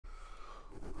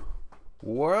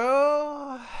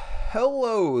Well,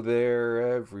 hello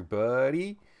there,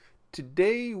 everybody.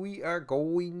 Today we are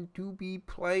going to be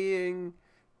playing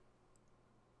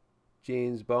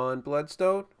James Bond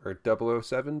Bloodstone, or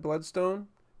 007 Bloodstone.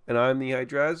 And I'm the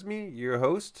Hydrosme, your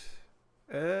host.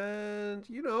 And,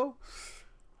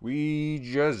 we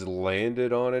just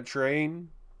landed on a train,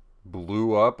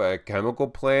 blew up a chemical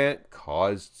plant,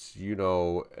 caused,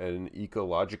 an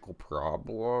ecological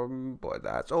problem, but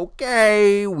that's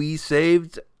okay. We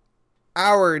saved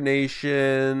our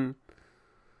nation.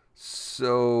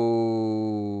 So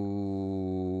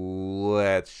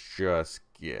let's just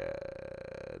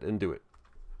get into it.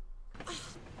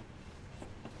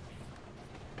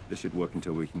 This should work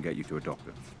until we can get you to a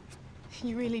doctor.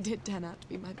 You really did turn out to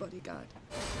be my bodyguard.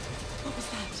 What was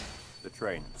that? The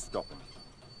train, stopping.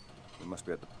 We must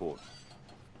be at the port.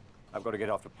 I've got to get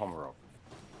off to Pomerov.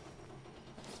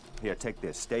 Here, take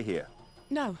this. Stay here.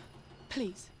 No.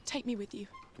 Please, take me with you.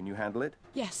 Can you handle it?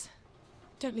 Yes.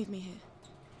 Don't leave me here.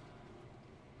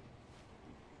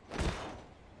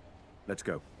 Let's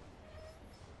go.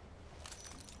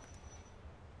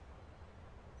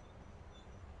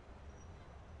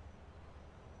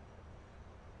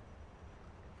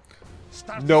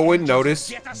 No one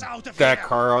noticed that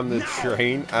car on the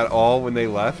train at all when they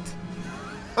left.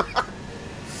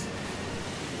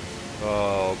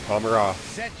 Oh, Pomerov.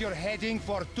 Set your heading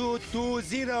for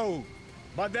 220.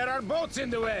 But there are boats in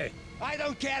the way. I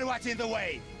don't care what's in the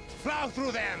way. Plow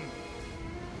through them.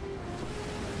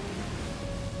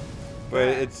 But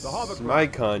it's my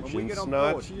conscience,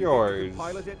 not yours.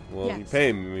 Well, Yes. you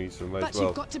pay me, so might But as well.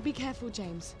 you've got to be careful,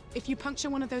 James. If you puncture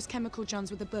one of those chemical johns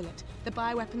with a bullet, the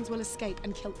bioweapons will escape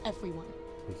and kill everyone.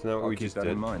 It's not what I'll we keep just that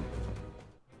did. in mind.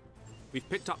 We've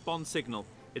picked up Bond's signal.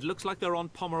 It looks like they're on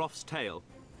Pomerov's tail.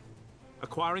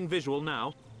 Acquiring visual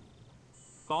now.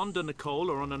 Bond and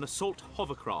Nicole are on an assault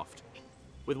hovercraft,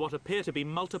 with what appear to be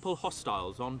multiple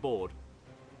hostiles on board.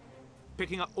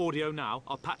 Picking up audio now.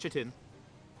 I'll patch it in.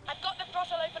 I've got the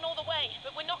throttle open all the way,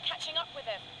 but we're not catching up with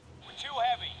him. We're too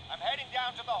heavy. I'm heading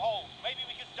down to the hold. Maybe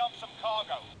we can dump some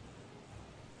cargo.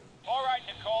 All right,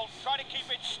 Nicole, try to keep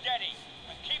it steady.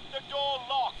 And keep the door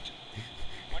locked.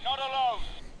 We're not alone.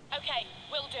 Okay,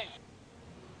 will do.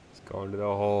 He's going to the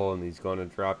hole and he's going to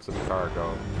drop some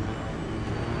cargo.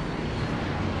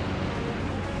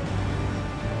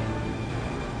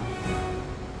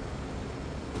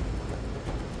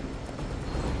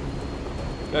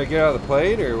 Gotta get out of the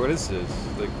plane, or what is this?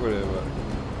 Like, what?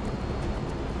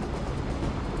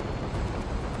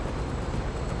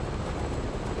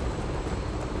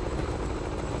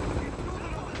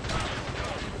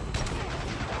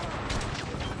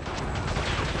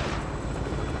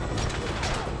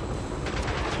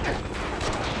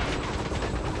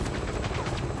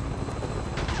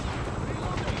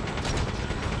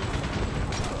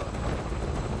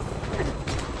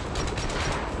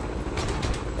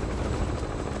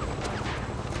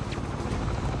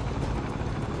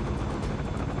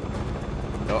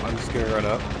 No, I'm just gonna run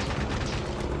up.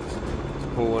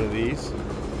 Just pull one of these.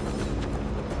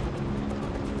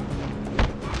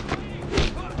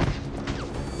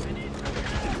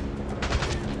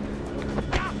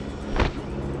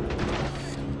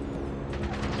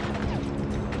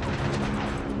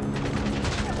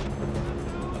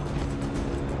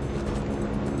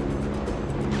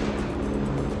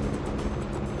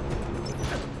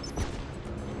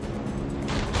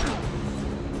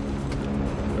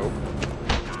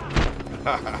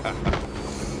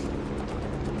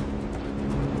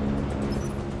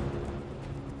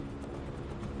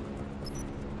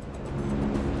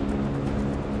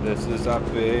 This is a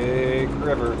big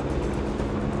river.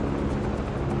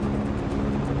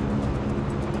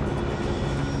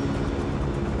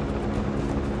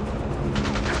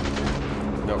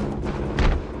 Nope.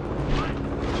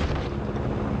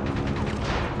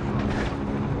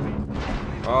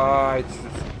 Ah,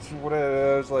 what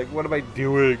I was like, what am I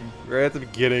doing? Right at the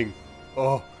beginning.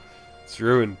 Oh, it's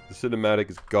ruined. The cinematic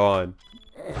is gone.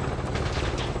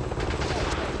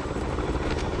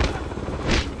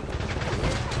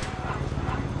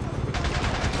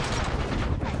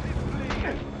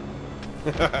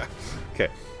 Okay,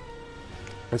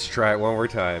 let's try it one more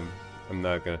time. I'm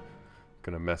not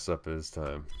gonna mess up this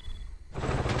time.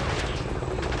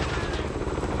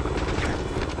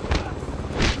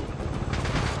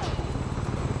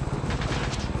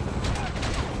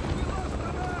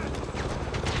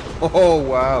 Oh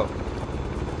wow.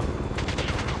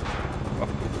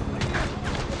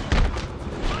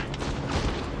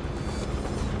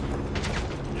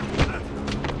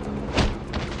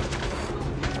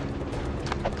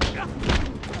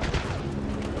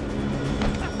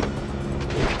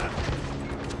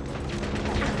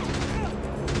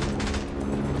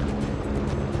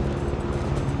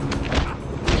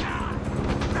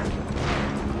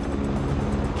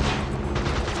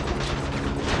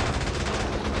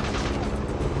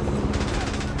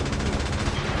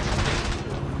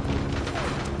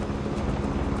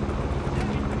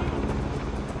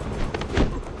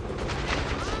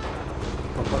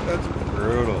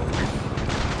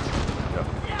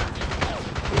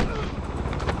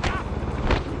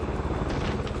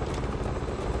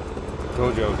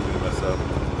 told you I wasn't gonna mess up.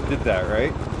 Did that,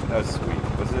 right? That was sweet,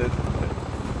 wasn't it?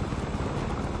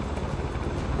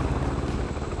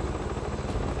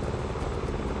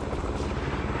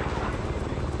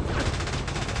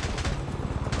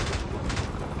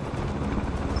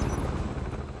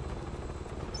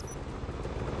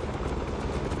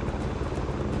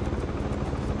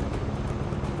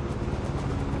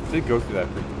 Did go through that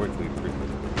pretty quickly, pretty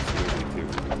smoothly too.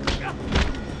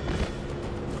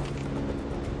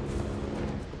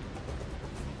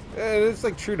 And it's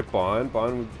like true to Bond.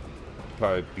 Bond would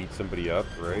probably beat somebody up,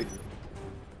 right?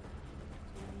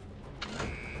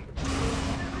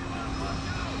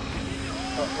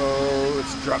 Uh-oh,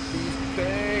 let's drop these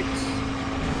things.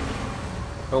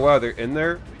 Oh wow, they're in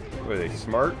there? What, are they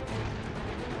smart?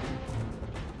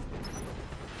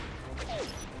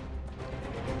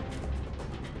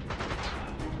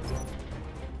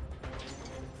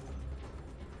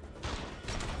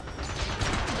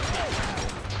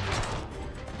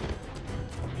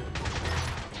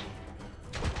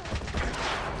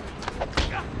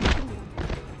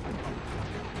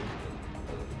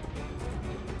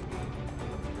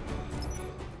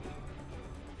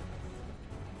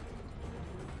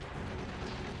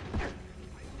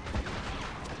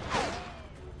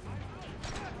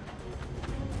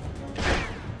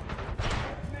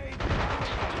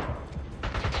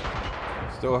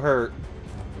 Still hurt.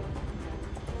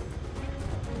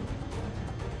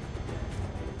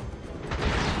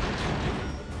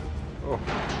 Oh.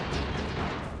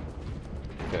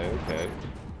 Okay, okay.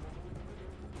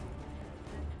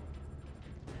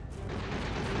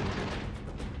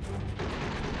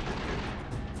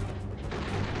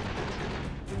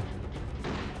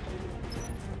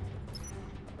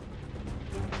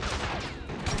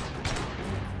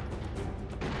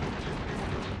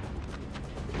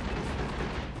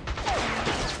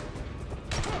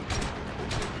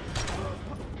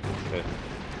 Okay.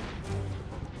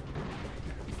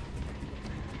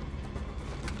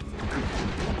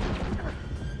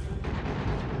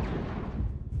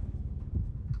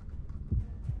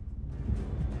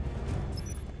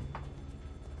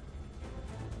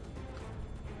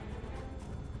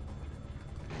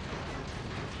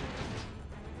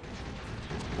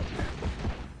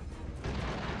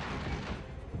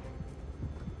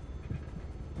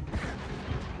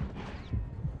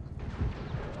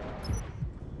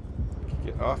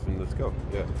 Get off and let's go.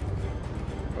 Yeah.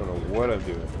 I don't know what I'm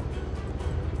doing.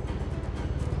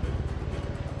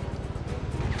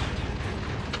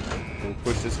 We'll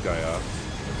push this guy off.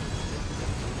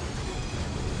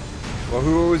 Well,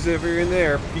 who was ever in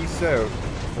there? Peace out.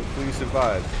 Hopefully you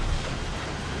survive.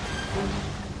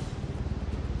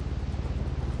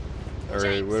 Alright,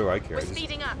 James, what do I care? We're I just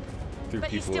speeding up. threw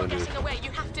But he's people still under. getting away. You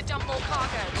have to dump more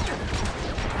cargo.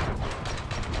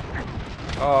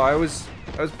 Oh, I was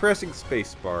pressing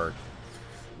spacebar.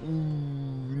 Ooh,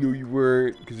 no, you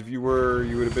weren't. Because if you were,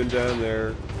 you would have been down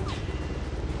there.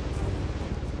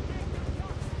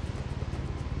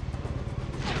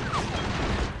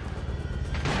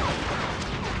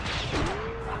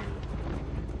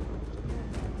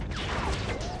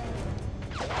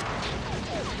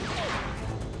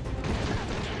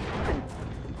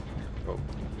 Oh,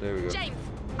 there we go. James,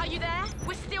 are you there?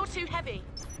 We're still too heavy.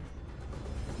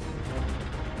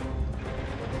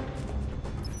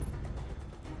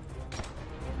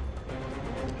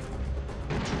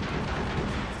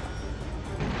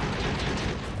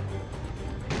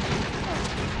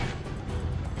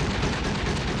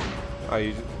 Oh,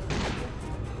 you just...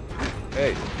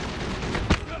 Hey.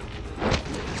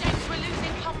 James, we're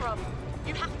losing Pomerov.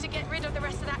 You have to get rid of the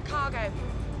rest of that cargo.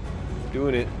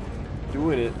 Doing it.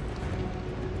 Doing it.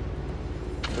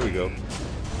 There we go.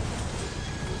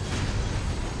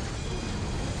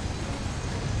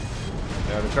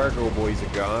 Now the cargo boys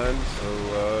are gone,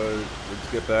 so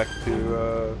let's get back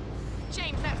to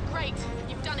James, that's great.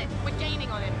 You've done it. We're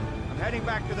gaining on him. I'm heading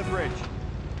back to the bridge.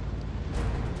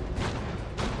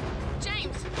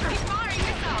 James, he's firing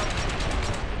missiles.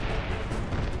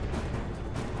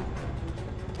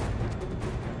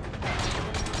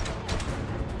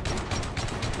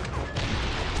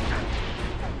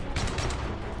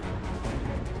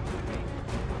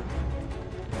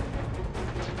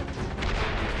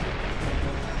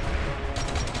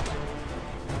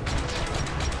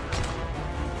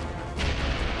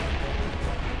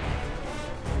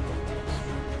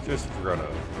 just run out.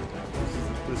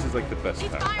 This is like the best He's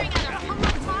path. firing at us.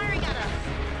 Pomerov's firing at us.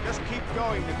 Just keep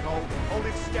going, Nicole. Hold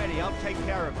it steady. I'll take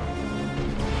care of him.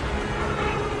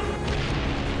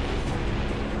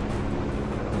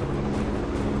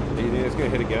 Do you think it's gonna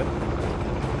hit again?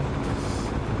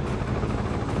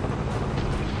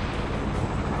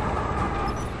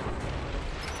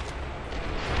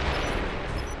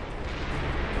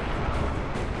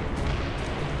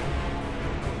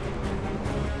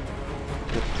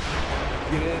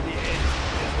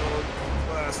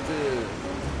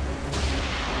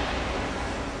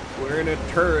 We're in a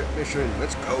turret mission.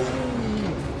 Let's go.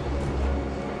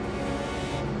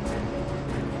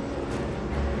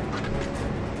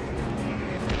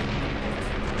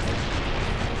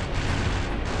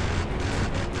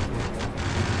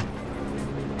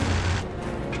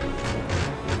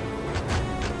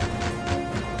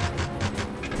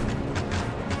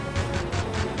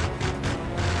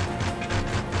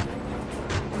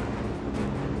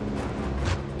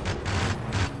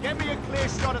 Get me a clear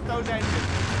shot at those engines.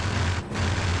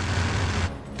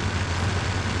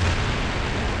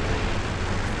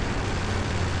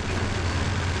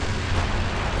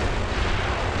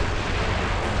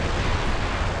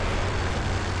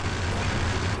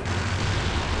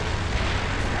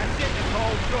 That's it,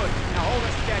 Nicole. Good. Now hold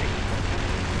us steady.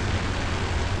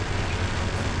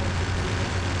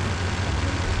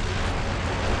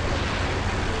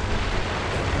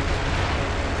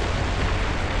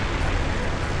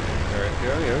 Alright,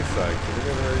 you're on the other side, because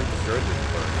we've already destroyed this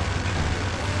part.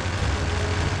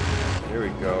 Here we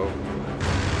go.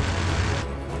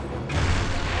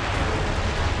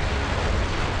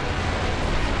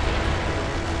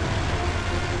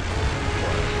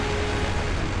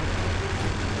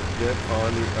 Get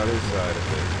on the other side of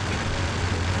it.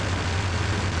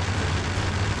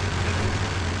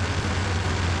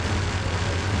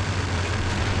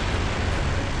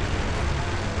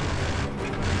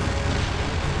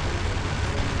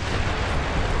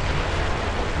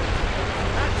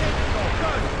 That's it, Nicole.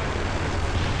 Good.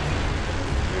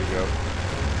 There you go.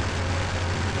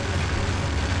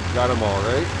 Got them all,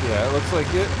 right? Yeah, it looks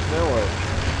like it. Now what?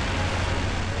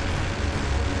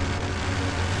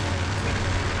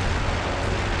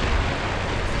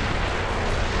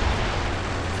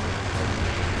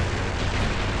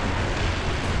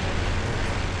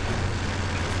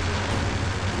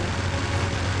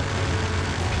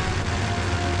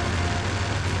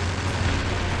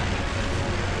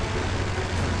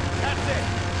 That's it.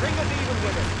 Bring us even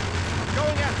with it. I'm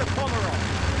going after Pomerov.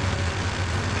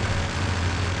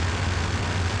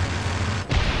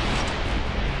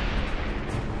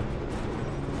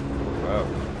 Wow.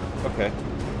 Okay.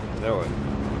 Now what?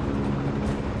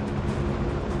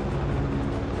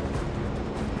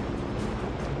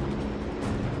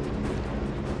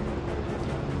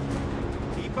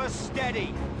 Keep us steady.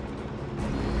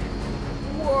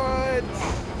 What?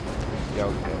 Yeah,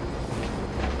 okay.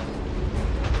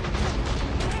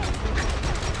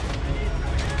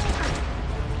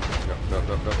 No.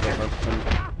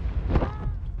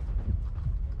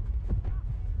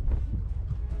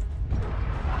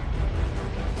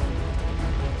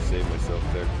 Save myself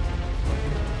there.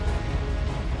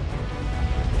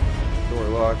 Door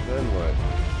locked, then what?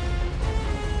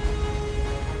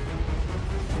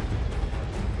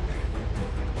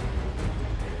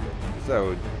 That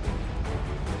would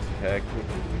technically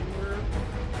work.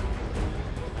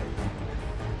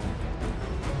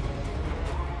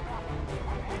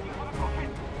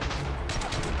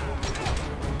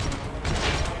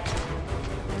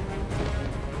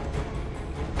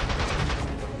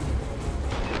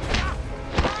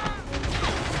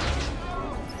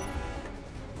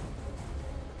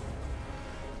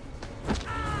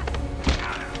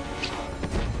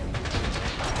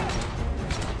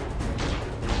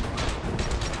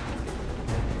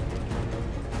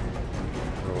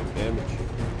 Damage.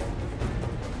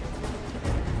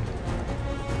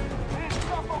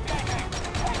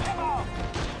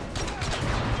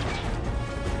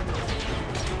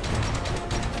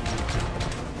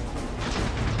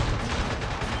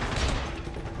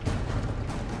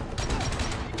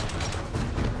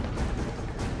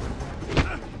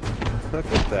 Look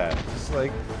at that. Just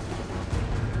like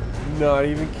not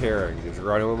even caring. Just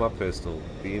running with my pistol,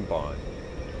 being Bond.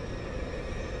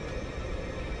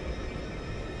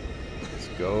 Let's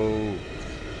go.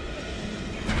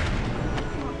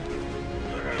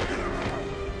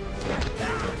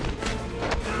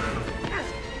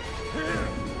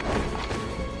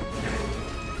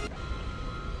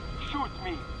 Shoot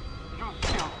me. You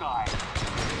still die.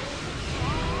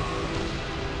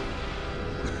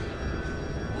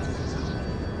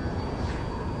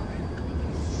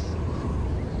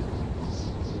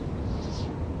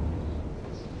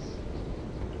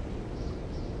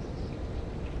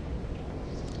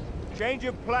 Change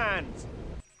of plans.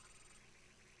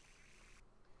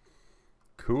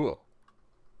 Cool.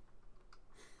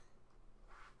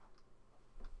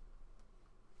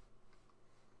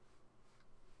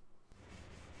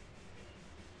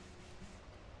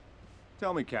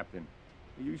 Tell me, Captain,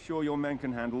 are you sure your men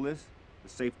can handle this? The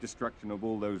safe destruction of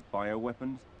all those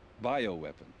bioweapons?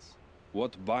 Bioweapons?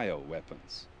 What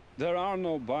bioweapons? There are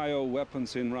no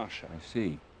bioweapons in Russia. I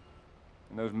see.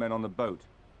 And those men on the boat,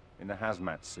 in the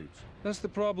hazmat suits. That's the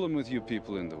problem with you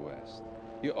people in the West.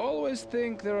 You always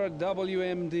think there are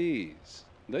WMDs.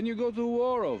 Then you go to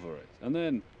war over it, and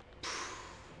then, poof,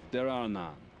 there are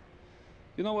none.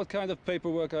 You know what kind of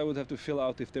paperwork I would have to fill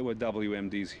out if there were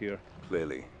WMDs here?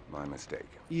 Clearly, my mistake.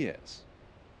 Yes.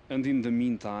 And in the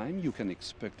meantime, you can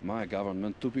expect my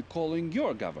government to be calling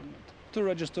your government to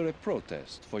register a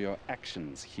protest for your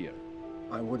actions here.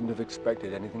 I wouldn't have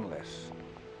expected anything less.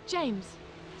 James,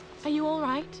 are you all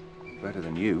right? Better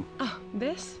than you. Oh,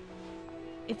 this?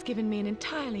 It's given me an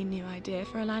entirely new idea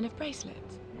for a line of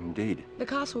bracelets. Indeed. The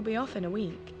cast will be off in a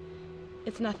week.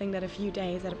 It's nothing that a few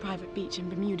days at a private beach in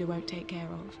Bermuda won't take care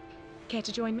of. Care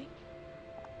to join me?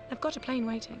 I've got a plane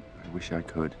waiting. I wish I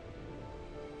could.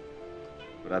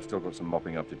 But I've still got some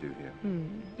mopping up to do here.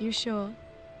 You sure?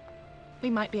 We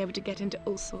might be able to get into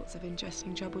all sorts of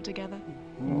interesting trouble together.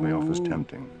 Well, the offer's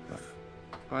tempting. But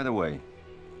by the way,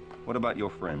 what about your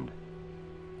friend?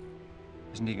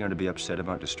 Isn't he going to be upset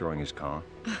about destroying his car?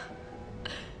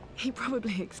 He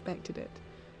probably expected it.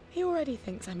 He already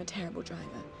thinks I'm a terrible driver.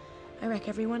 I wreck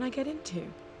everyone I get into.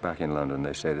 Back in London,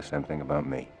 they say the same thing about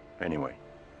me. Anyway.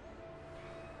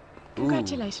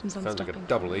 Congratulations on Sounds like stopping. a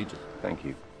double agent. Thank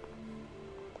you.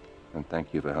 And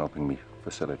thank you for helping me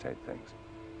facilitate things.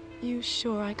 You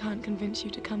sure I can't convince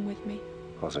you to come with me?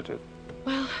 Positive.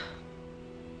 Well,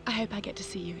 I hope I get to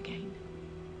see you again.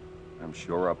 I'm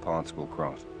sure our paths will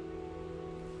cross.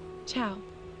 Ciao.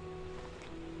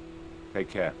 Take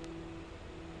care.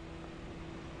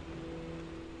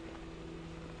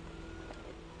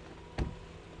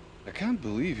 I can't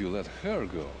believe you let her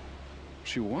go.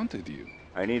 She wanted you.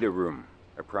 I need a room.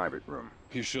 A private room.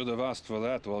 You should have asked for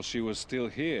that while she was still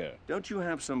here. Don't you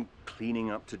have some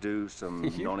cleaning up to do? Some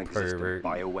non-existent pervert.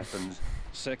 bioweapons?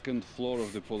 Second floor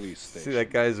of the police station. See that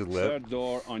guy's lip? Third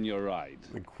door on your right.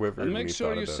 It quivered And when make he sure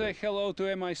thought you about say it. hello to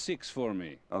MI6 for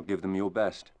me. I'll give them your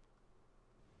best.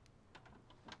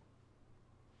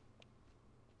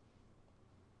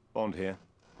 Bond here.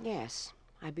 Yes,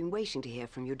 I've been waiting to hear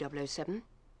from you, 007.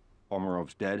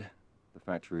 Pomerov's dead. The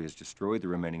factory is destroyed. The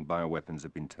remaining bioweapons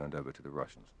have been turned over to the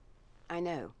Russians. I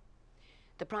know.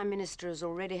 The Prime Minister has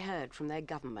already heard from their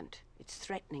government. It's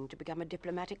threatening to become a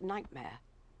diplomatic nightmare.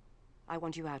 I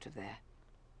want you out of there.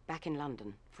 Back in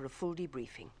London for a full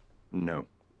debriefing. No.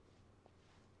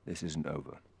 This isn't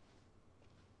over.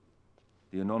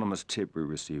 The anonymous tip we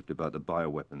received about the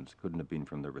bioweapons couldn't have been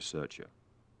from the researcher.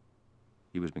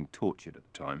 He was being tortured at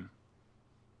the time.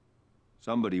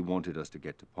 Somebody wanted us to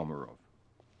get to Pomerov.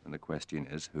 And the question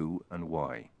is, who and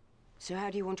why? So how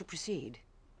do you want to proceed?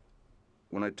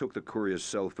 When I took the courier's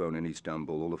cell phone in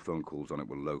Istanbul, all the phone calls on it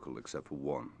were local, except for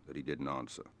one that he didn't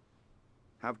answer.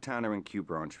 Have Tanner and Q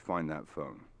Branch find that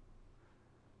phone.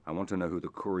 I want to know who the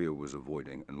courier was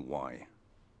avoiding and why.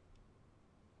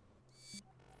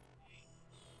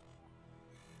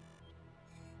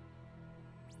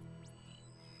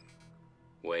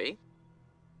 Wei?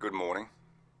 Good morning,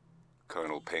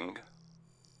 Colonel Ping.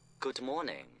 Good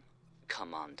morning,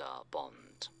 Commander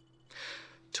Bond.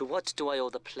 To what do I owe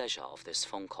the pleasure of this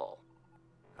phone call?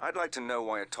 I'd like to know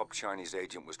why a top Chinese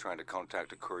agent was trying to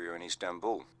contact a courier in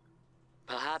Istanbul.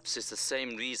 Perhaps it's the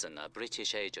same reason a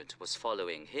British agent was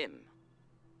following him.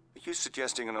 Are you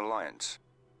suggesting an alliance?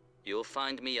 You'll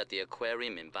find me at the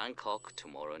aquarium in Bangkok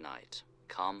tomorrow night.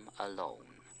 Come alone.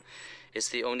 It's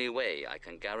the only way I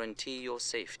can guarantee your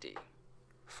safety.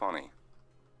 Funny.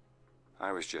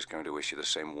 I was just going to issue the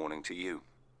same warning to you.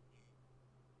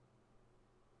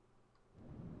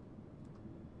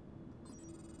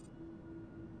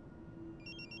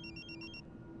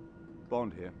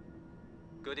 Bond here.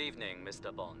 Good evening,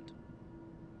 Mr. Bond.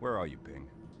 Where are you, Ping?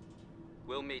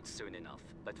 We'll meet soon enough,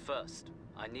 but first,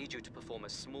 I need you to perform a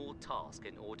small task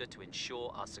in order to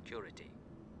ensure our security.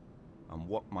 And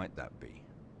what might that be?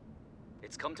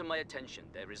 It's come to my attention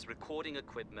there is recording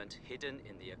equipment hidden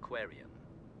in the aquarium.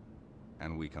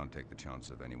 And we can't take the chance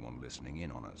of anyone listening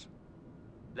in on us.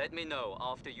 Let me know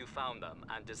after you found them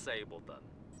and disabled them.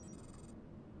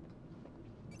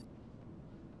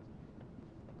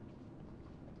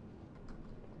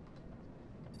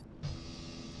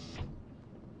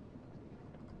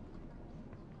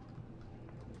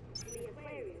 The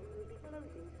aquarium will be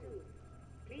closing soon.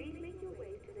 Please make your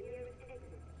way to the nearest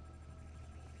exit.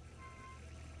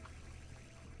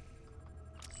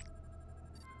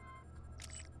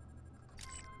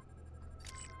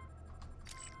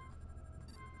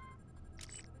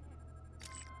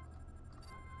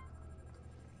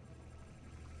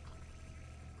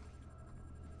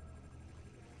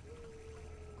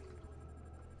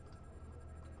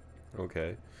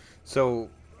 Okay. So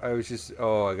I was just,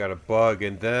 oh, I got a bug,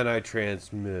 and then I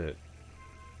transmit.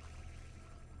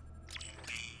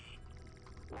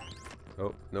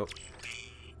 Oh, nope.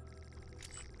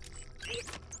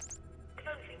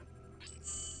 Closing.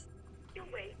 Your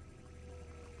way.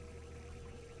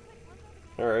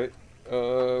 Alright.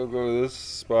 I'll go to this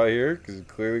spot here, because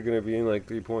it's clearly going to be in like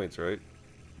 3 points, right?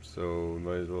 So,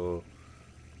 might as well...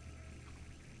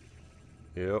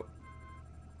 Yep.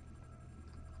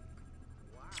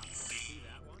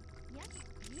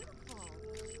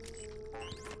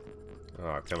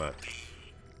 Oh, come on.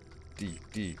 D,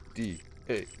 D, D.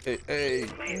 Hey, hey, hey.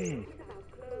 Mm.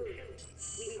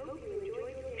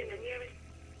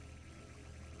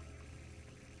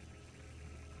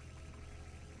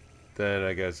 Then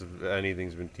I guess if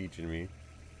anything's been teaching me.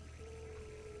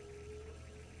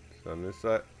 It's on this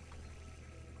side.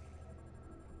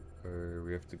 Or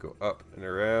we have to go up and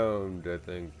around, I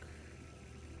think.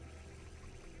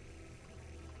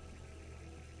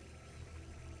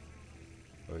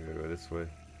 Oh, we gotta go this way.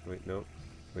 Wait, no.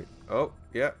 Wait. Oh,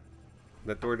 yeah.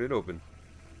 That door did open.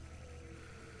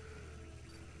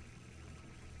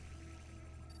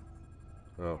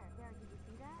 Oh.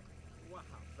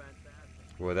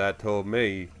 Well, that told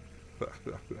me.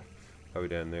 Probably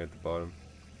down there at the bottom.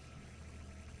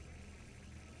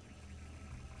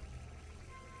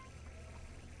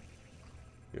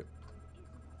 Yep.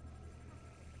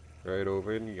 Right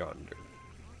over in yonder.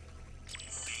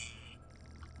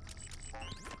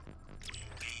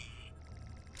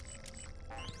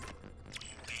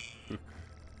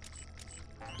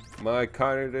 My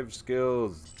cognitive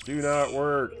skills do not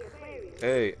work.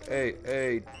 Hey, hey,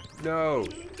 hey, no.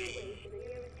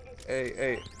 Hey,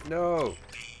 hey, no.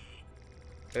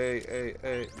 Hey, hey,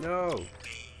 hey, no.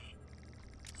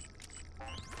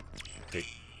 Okay,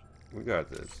 we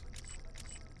got this.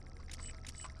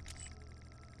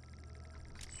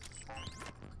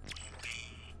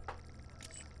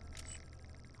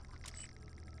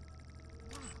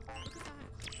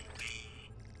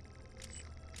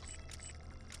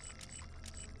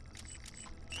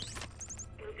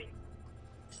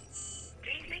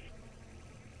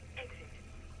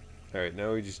 Alright,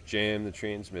 now we just jam the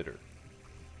transmitter.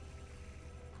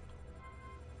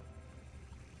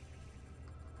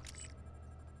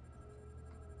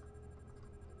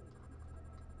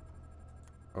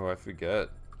 Oh, I forget.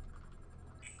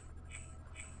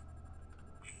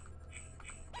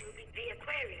 The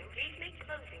aquarium, please make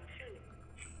closing soon.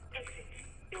 Exit.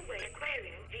 Your way,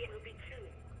 aquarium, will be soon.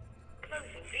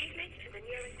 Closing, please make to the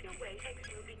nearest your way.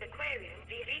 Exit will be the aquarium,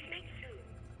 please make soon.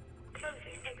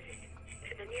 Closing, exit.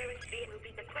 To the nearest will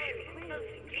be the aquarium.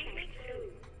 Closing, please make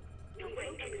soon. Your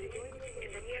way, exit. To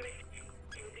the nearest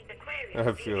will be the aquarium.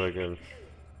 I feel like I'm...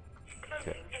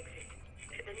 Closing, exit.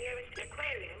 To the nearest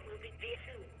aquarium will be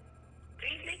soon.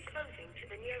 Please make closing to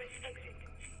the nearest exit.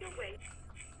 Your way.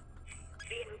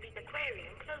 Will be the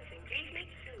aquarium. Closing, please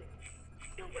make soon.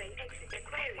 Your way, exit.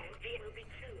 Aquarium, will be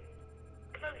soon.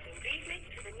 Closing, please make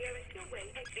to the nearest your way.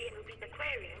 Exit will be the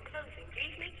aquarium. Closing,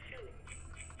 please make soon.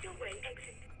 Your way,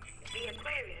 exit. The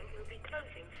aquarium will be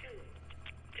closing soon.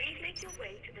 Please make your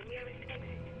way to the nearest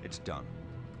exit. It's done.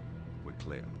 We're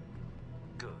clear.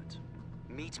 Good.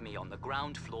 Meet me on the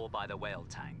ground floor by the whale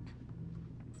tank.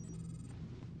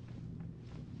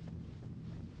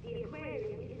 The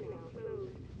aquarium is now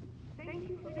closed. Thank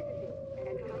you for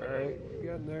visiting. Alright, we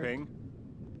got in there. Ping?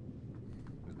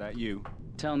 Was that you?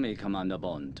 Tell me, Commander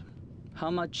Bond,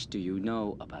 how much do you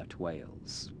know about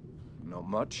whales? Not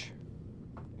much.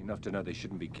 Enough to know they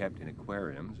shouldn't be kept in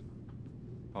aquariums.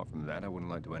 Apart from that, I wouldn't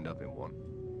like to end up in one.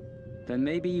 Then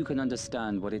maybe you can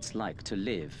understand what it's like to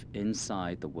live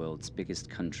inside the world's biggest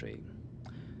country.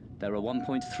 There are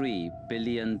 1.3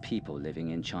 billion people living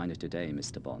in China today,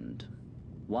 Mr. Bond.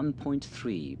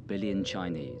 1.3 billion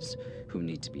Chinese who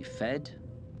need to be fed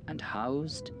and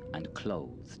housed and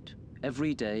clothed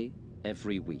every day,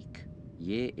 every week,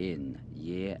 year in,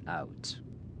 year out.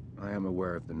 I am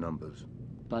aware of the numbers.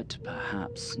 But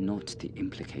perhaps not the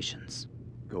implications.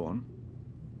 Go on.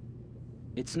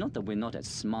 It's not that we're not as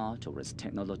smart or as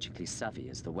technologically savvy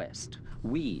as the West.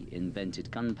 We invented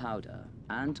gunpowder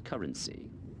and currency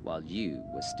while you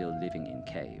were still living in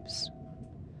caves.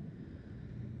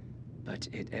 But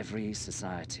in every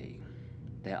society,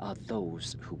 there are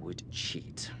those who would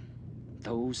cheat.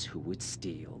 Those who would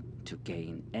steal to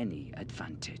gain any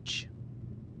advantage.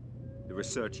 The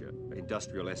researcher,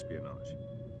 industrial espionage.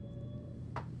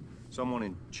 Someone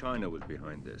in China was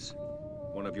behind this.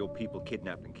 One of your people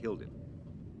kidnapped and killed him.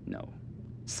 No,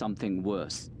 something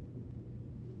worse.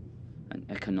 An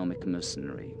economic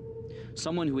mercenary.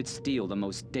 Someone who would steal the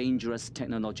most dangerous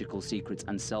technological secrets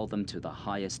and sell them to the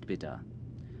highest bidder.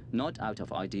 Not out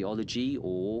of ideology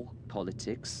or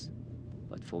politics,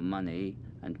 but for money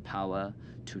and power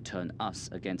to turn us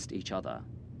against each other.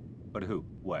 But who?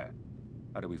 Where?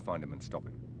 How do we find him and stop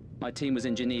him? My team was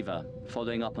in Geneva,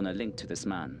 following up on a link to this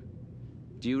man.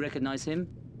 Do you recognize him?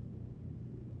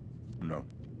 No.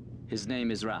 His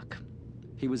name is Rak.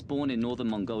 He was born in northern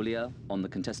Mongolia, on the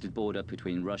contested border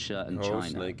between Russia and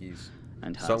China. Snakies.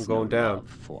 And has Something going no down. love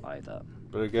for either.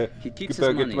 But he keeps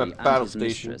better his get to money my and battle his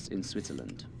station. mistress in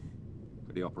Switzerland.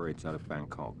 But he operates out of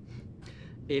Bangkok.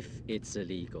 If it's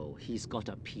illegal, he's got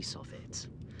a piece of it.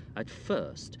 At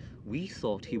first, we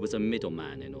thought he was a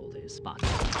middleman in all this, but...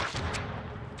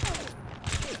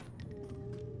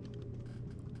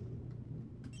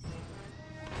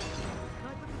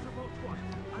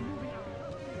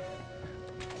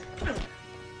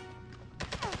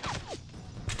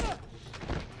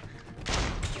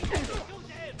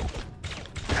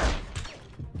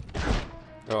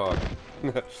 Oh,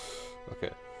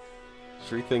 okay. Let's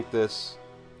rethink this.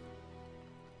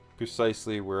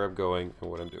 Precisely where I'm going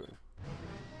and what I'm doing.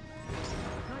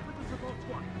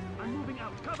 I'm moving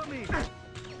out. Cover me.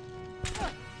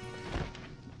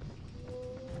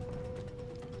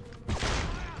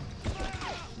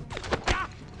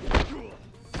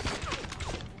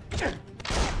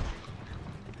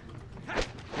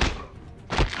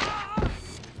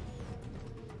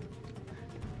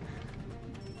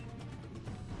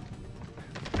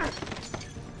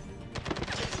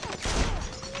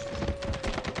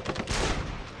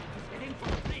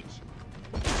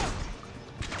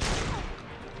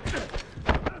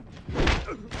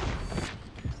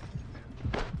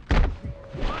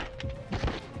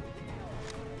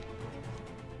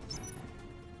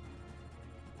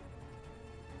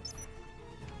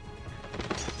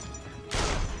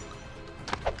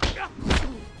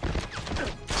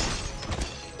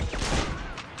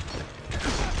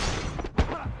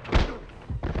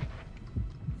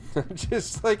 I'm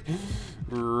just like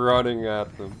running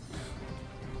at them.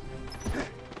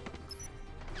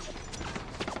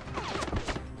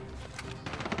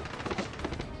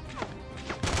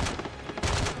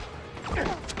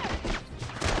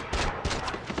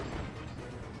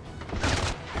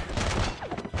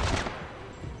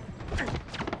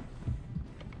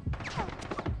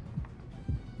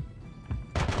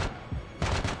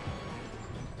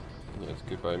 Yeah, it's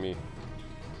good by me.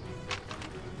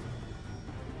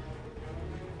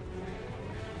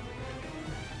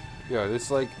 Yeah,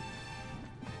 this like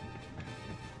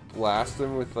blast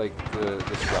him with like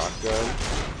the shotgun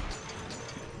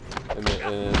and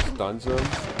it stuns him.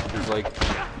 He's like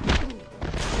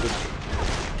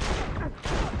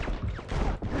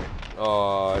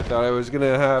oh, I thought I was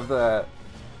gonna have that.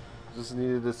 Just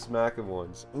needed to smack him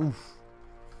once. Oof.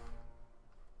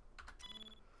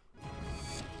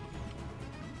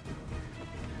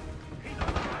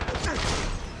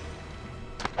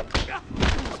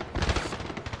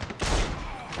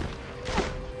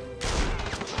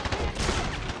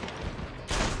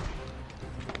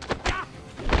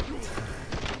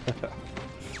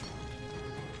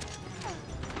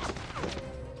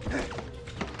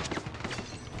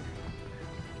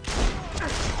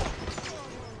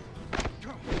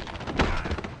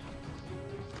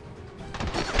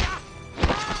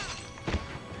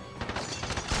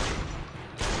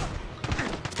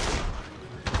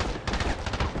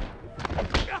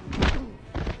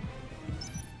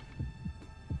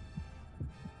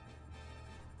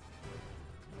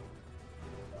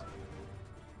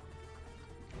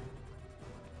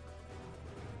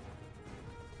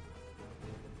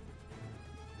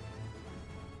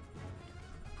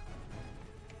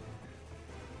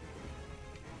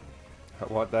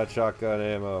 I want that shotgun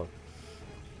ammo.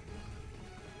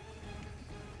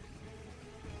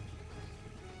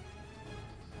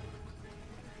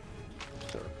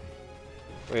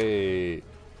 Wait.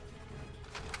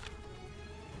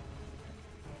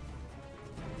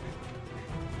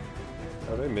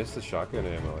 How did I miss the shotgun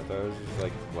ammo? I thought it was just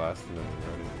like blasting them and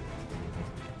running.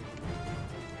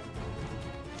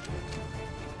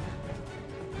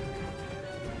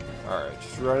 Alright,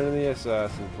 just run into the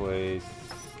assassin place.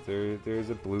 There's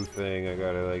a blue thing I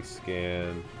gotta like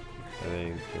scan, I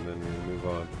think, and then we move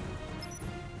on.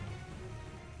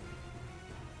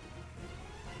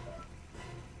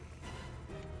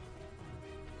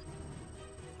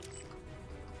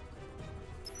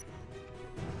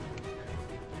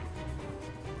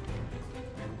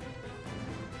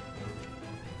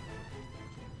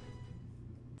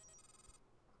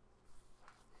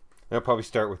 I'll probably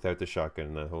start without the shotgun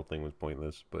and that whole thing was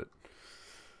pointless, but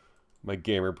my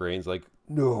gamer brain's like,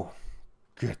 no,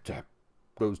 get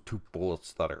those 2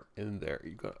 bullets that are in there.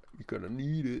 You're gonna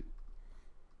need it.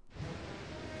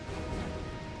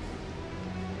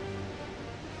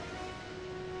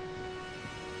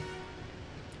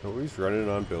 Always running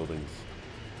on buildings.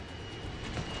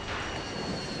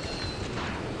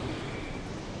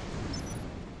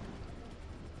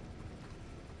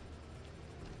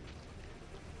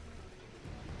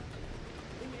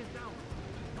 Thing is down.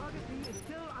 Target B is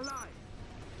still alive.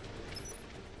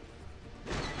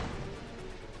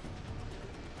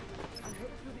 I'm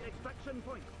headed to the extraction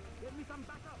point. Give me some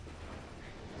backup.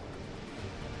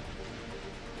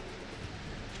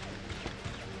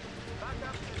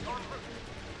 Backup is en route.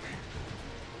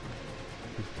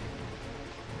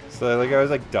 So like I was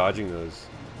like dodging those.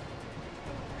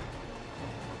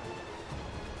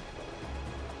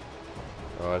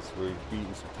 Oh, that's we're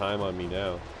beating some time on me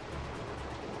now.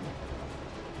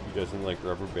 He doesn't like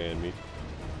rubber band me.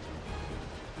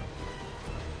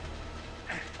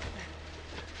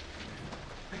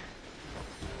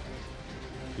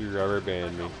 He rubber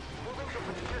band me.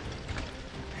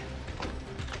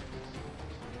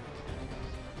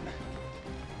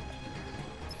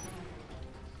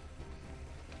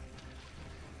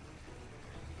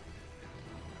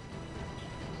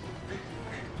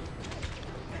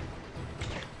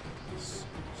 Just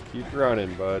keep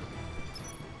running, bud.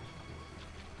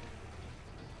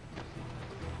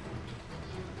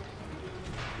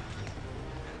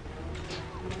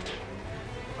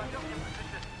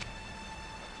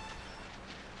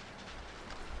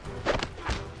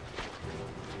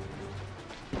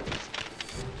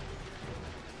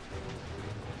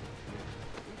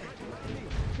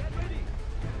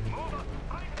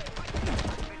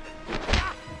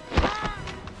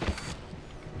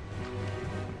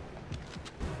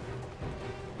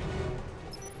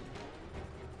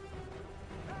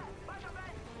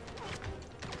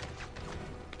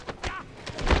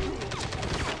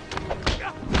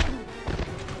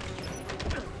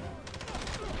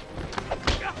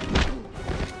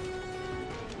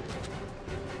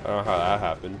 I don't know how that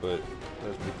happened, but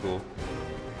that's pretty cool.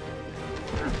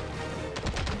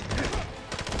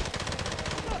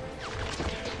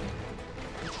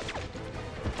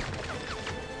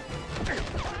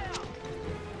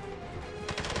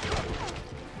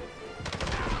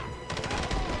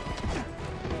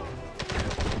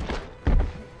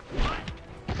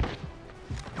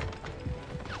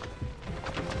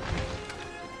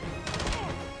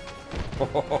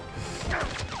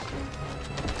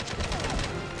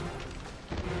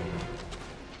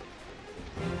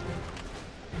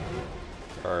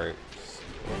 Alright.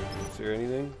 Is there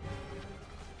anything?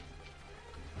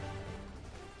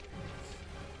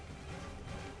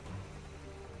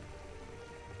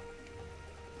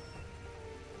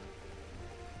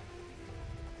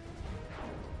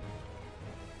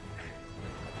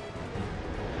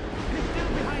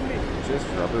 Just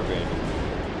rubber banding.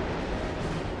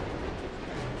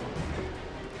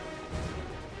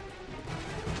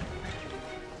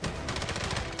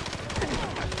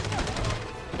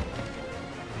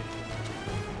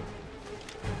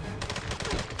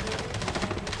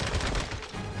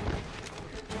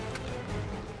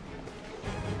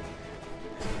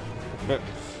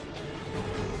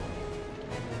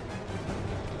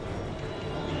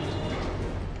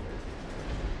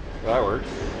 That works.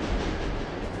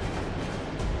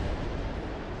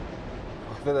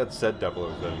 I thought that said 007,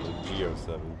 like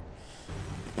G07.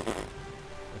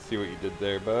 I see what you did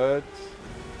there, bud.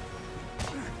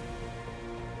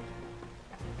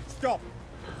 Stop!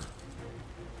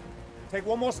 Take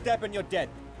one more step and you're dead.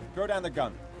 Throw down the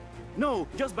gun. No,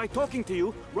 just by talking to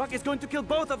you, Rock is going to kill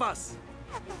both of us.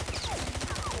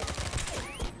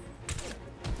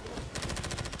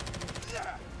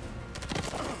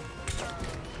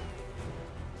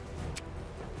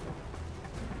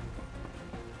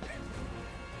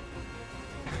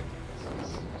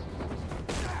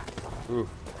 Ooh.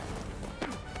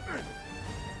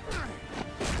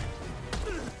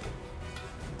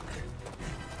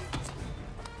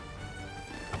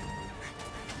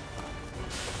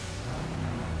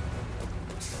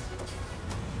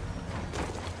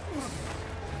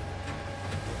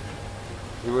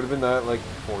 It would have been that like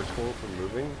forceful for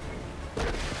moving.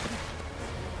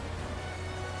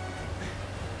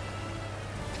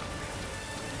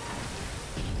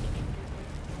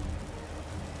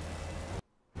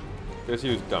 Guess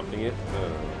he was dumping it.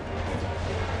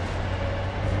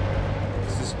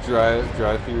 Let's just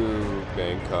drive through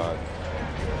Bangkok.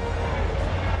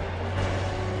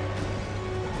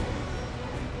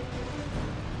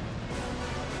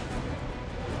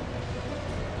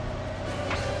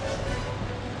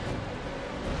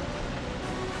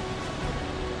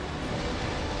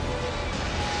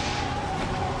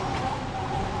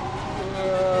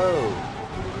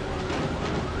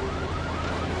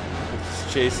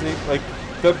 Chasing it like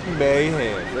The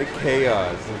mayhem, the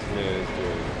chaos this man is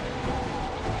doing.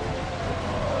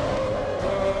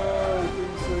 Oh,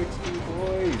 360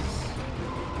 boys.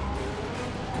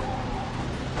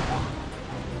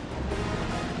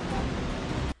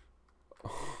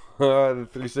 The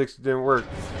 360 didn't work.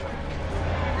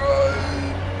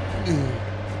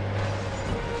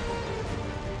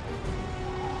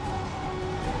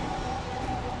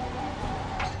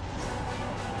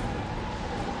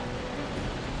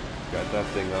 Got that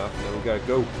thing off, now we gotta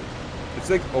go. It's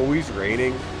like always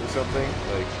raining or something.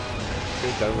 Like,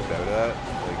 get done without that.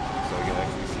 Like, so I can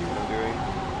actually see what I'm doing.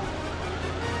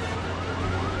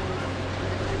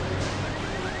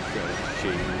 Got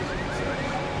shades and such.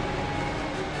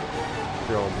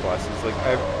 Throwing buses. Like,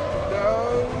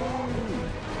 no!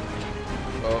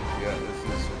 Oh, yeah,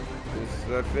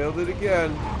 I failed it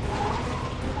again.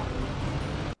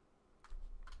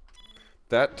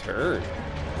 That turn,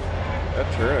 I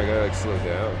gotta like slow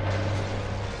down.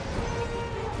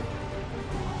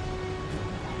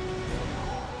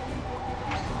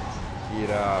 Get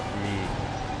off me.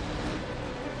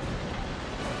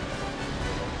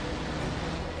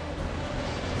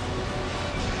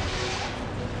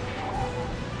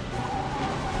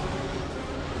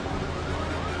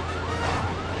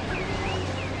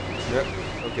 Yep,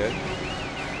 okay.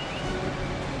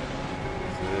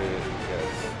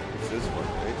 Yes, it's this one,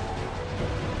 right?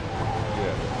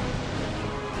 Yeah.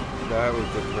 That was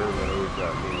the curve that always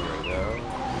got me right now.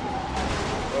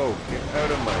 Oh, get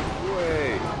out of my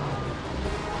way!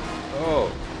 Oh,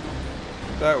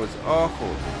 that was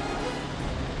awful.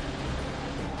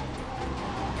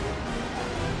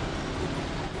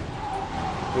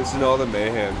 Listen to all the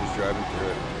mayhem just driving through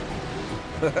it.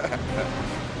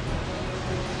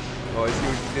 Oh, I see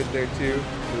what you did there too.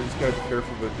 So we just gotta be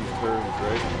careful about these turns,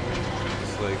 right?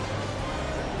 Just like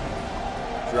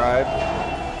drive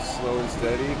slow and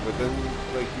steady, but then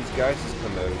like these guys just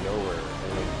come out of nowhere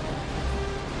and like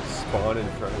spawn in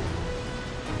front of you.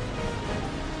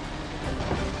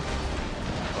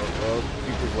 Oh well,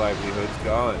 people's livelihood's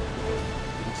gone.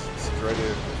 Just destroy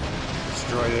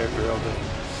their buildings.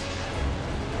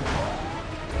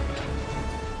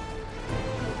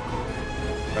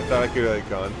 I thought I could have like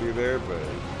gone through there,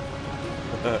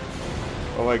 but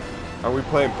I'm like, are we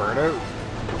playing Burnout?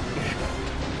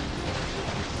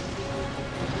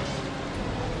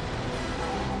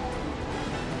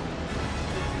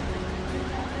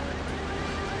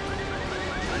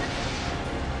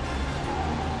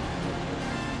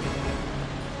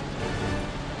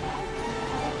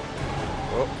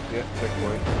 Oh, yeah,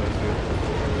 checkpoint. That's good.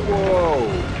 Whoa!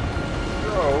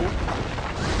 No!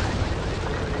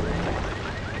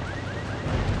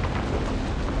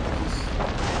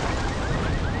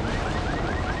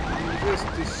 Just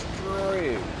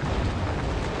destroying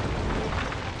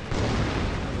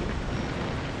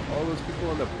all those people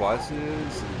on the buses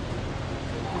and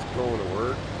just going to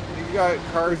work. You got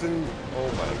cars in. Oh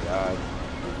my god!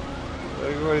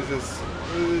 Like, what is this?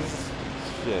 What is this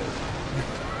shit?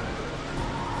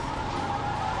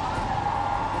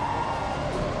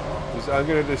 I'm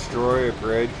gonna destroy a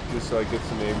bridge just so I get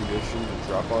some ammunition to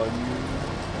drop on you.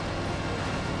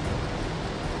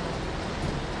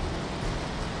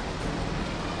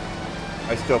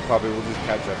 I still probably will just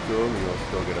catch up to him and he'll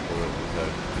still get a bullet in his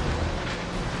head.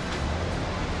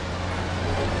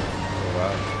 Oh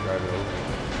wow, drive it over.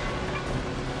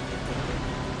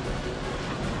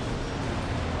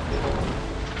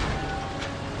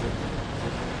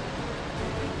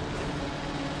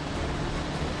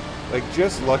 Like,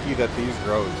 just lucky that these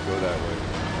roads go that way.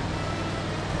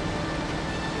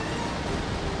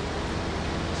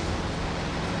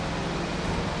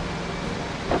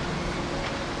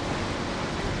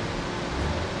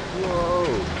 Whoa!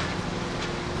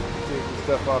 Taking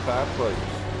stuff off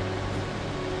half-pipes.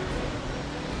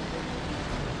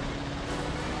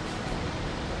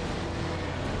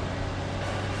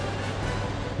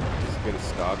 Just gonna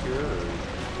stop here or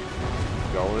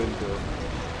going into...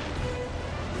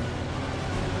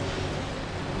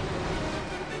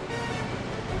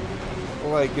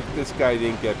 Like, if this guy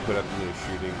didn't get put up in the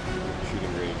shooting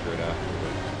range right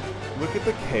after. Look at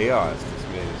the chaos this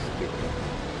man is doing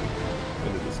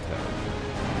into this town.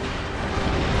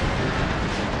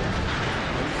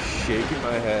 I'm shaking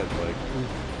my head like,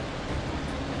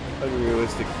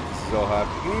 unrealistic that this is all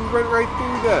happening. He went right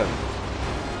through them.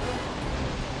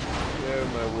 Get out of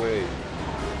my way.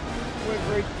 Went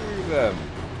right through them.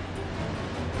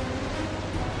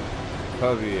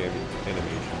 Probably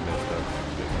animation messed up.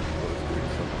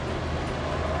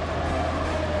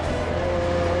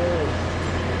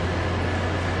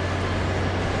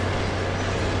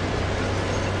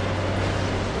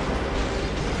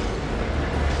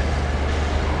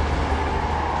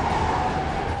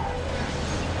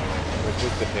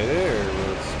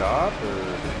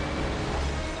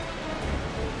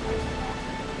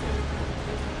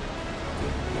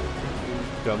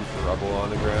 dumps rubble on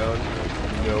the ground.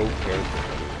 No character.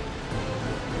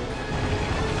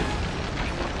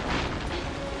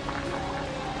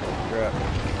 Oh crap.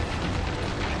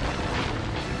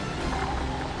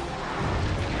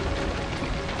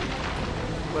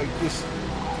 Like just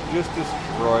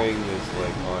destroying this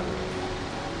like honor.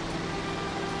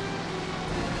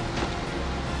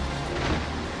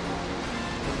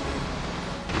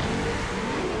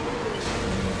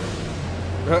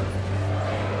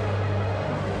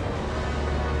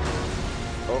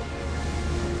 Oh,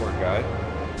 poor guy.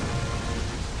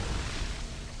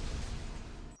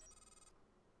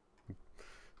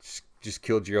 Just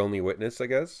killed your only witness, I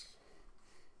guess.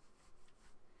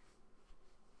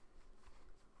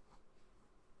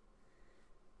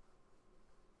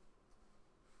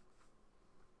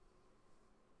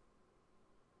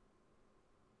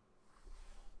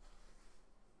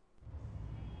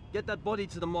 Get that body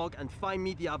to the morgue and find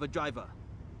me the other driver.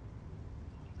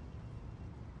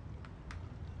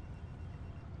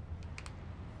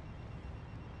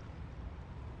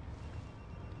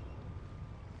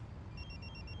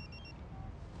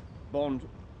 Bond.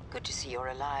 Good to see you're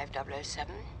alive,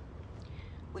 007.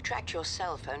 We tracked your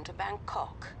cell phone to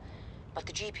Bangkok, but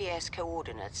the GPS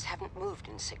coordinates haven't moved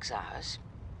in 6 hours.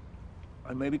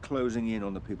 I may be closing in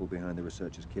on the people behind the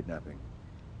researcher's kidnapping.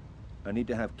 I need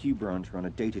to have Q Branch run a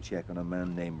data check on a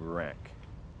man named Rack.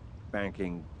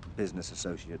 Banking, business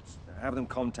associates. Have them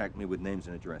contact me with names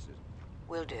and addresses.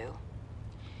 Will do.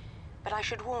 But I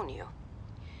should warn you.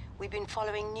 We've been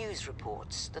following news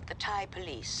reports that the Thai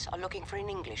police are looking for an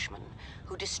Englishman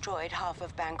who destroyed half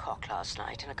of Bangkok last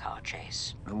night in a car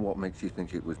chase. And what makes you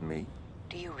think it was me?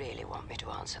 Do you really want me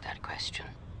to answer that question?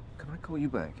 Can I call you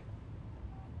back?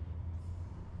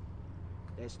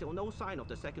 There's still no sign of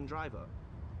the second driver.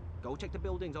 Go check the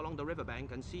buildings along the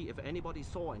riverbank and see if anybody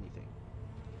saw anything.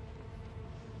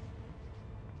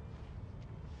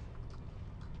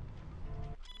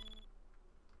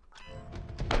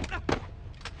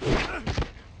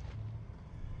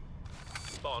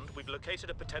 Bond, we've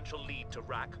located a potential lead to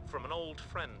Rack from an old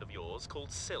friend of yours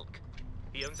called Silk.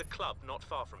 He owns a club not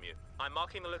far from you. I'm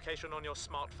marking the location on your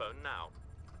smartphone now.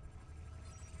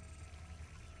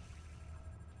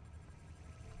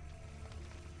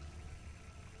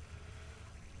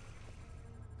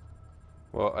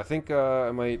 Well, I think I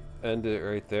might end it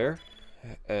right there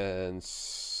and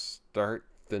start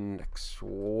the next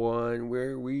one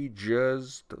where we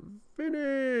just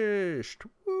finished.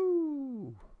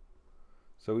 Woo!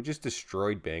 So we just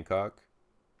destroyed Bangkok,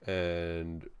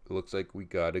 and it looks like we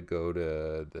gotta go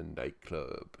to the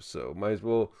nightclub. So might as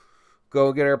well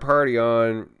go get our party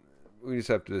on. We just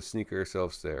have to sneak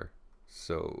ourselves there.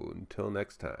 So until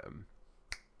next time,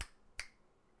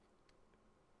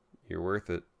 you're worth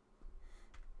it.